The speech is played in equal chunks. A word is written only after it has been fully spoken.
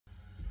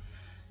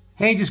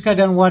Hey, just got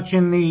done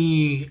watching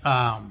the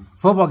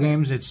football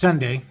games. It's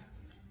Sunday.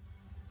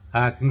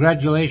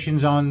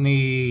 Congratulations on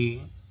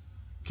the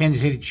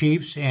Kansas City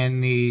Chiefs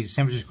and the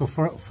San Francisco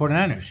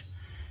 49ers.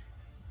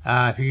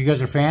 If you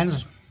guys are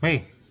fans,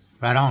 hey,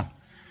 right on.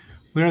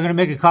 We're going to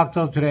make a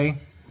cocktail today.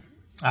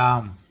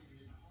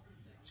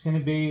 It's going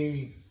to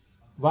be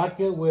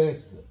vodka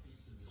with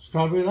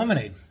strawberry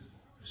lemonade.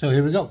 So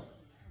here we go.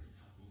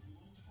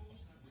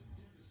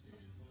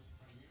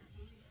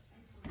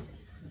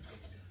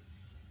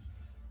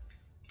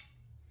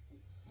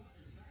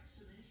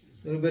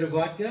 A little bit of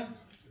vodka,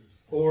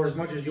 or as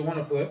much as you want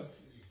to put.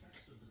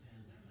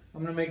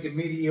 I'm going to make a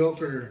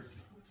mediocre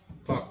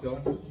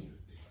cocktail.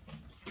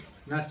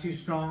 Not too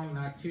strong,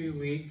 not too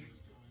weak.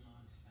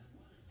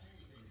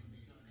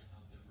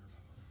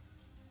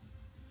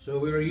 So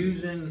we were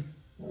using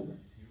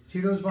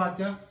Tito's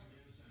vodka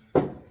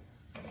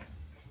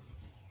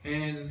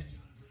and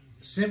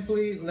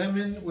Simply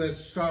lemon with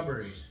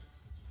strawberries.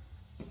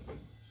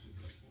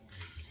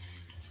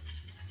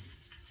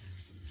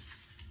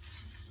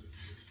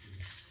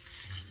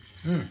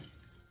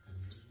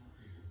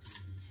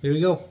 Here we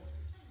go.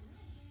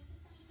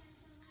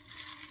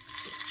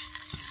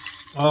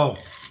 Oh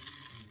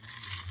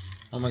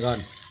my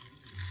God,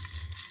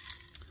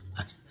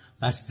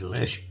 that's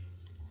delicious.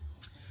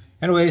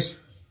 Anyways,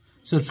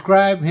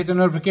 subscribe, hit the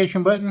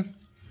notification button.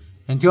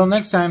 Until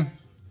next time.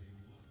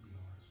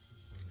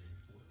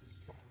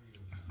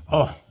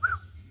 Oh,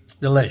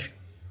 delicious.